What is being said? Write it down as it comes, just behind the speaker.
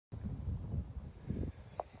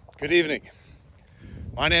Good evening.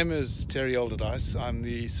 My name is Terry Alderdice. I'm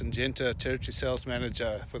the Syngenta Territory Sales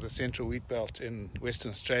Manager for the Central Wheat Belt in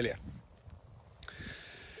Western Australia.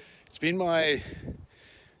 It's been my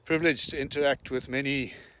privilege to interact with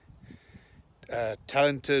many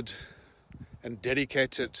talented and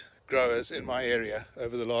dedicated growers in my area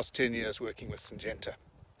over the last 10 years working with Syngenta.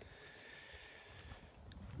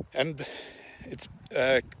 And it's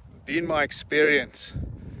been my experience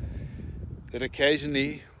that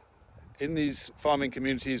occasionally in these farming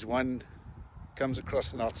communities, one comes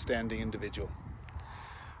across an outstanding individual.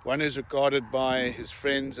 One who's regarded by his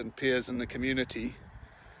friends and peers in the community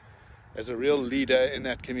as a real leader in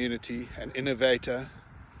that community, an innovator,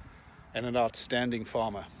 and an outstanding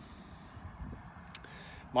farmer.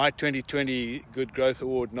 My 2020 Good Growth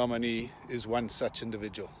Award nominee is one such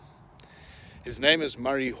individual. His name is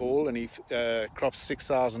Murray Hall, and he crops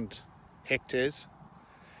 6,000 hectares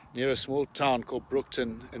near a small town called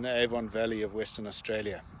Brookton in the Avon Valley of Western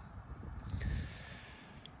Australia.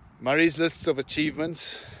 Murray's lists of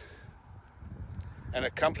achievements and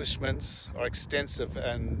accomplishments are extensive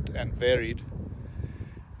and varied,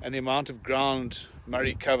 and the amount of ground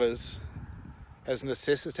Murray covers has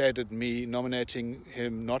necessitated me nominating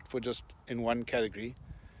him not for just in one category,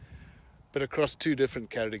 but across two different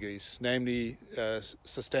categories, namely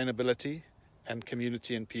sustainability and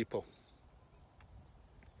community and people.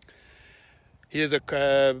 He is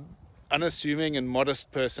an unassuming and modest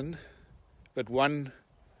person, but one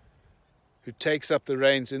who takes up the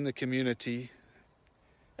reins in the community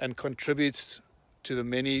and contributes to the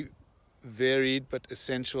many varied but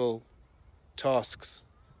essential tasks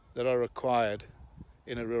that are required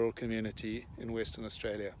in a rural community in Western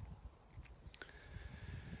Australia.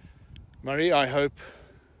 Murray, I hope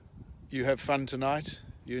you have fun tonight,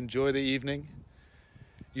 you enjoy the evening,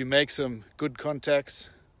 you make some good contacts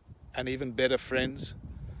and even better friends,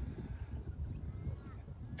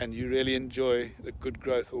 and you really enjoy the Good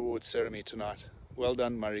Growth Awards ceremony tonight. Well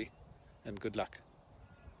done, Murray, and good luck.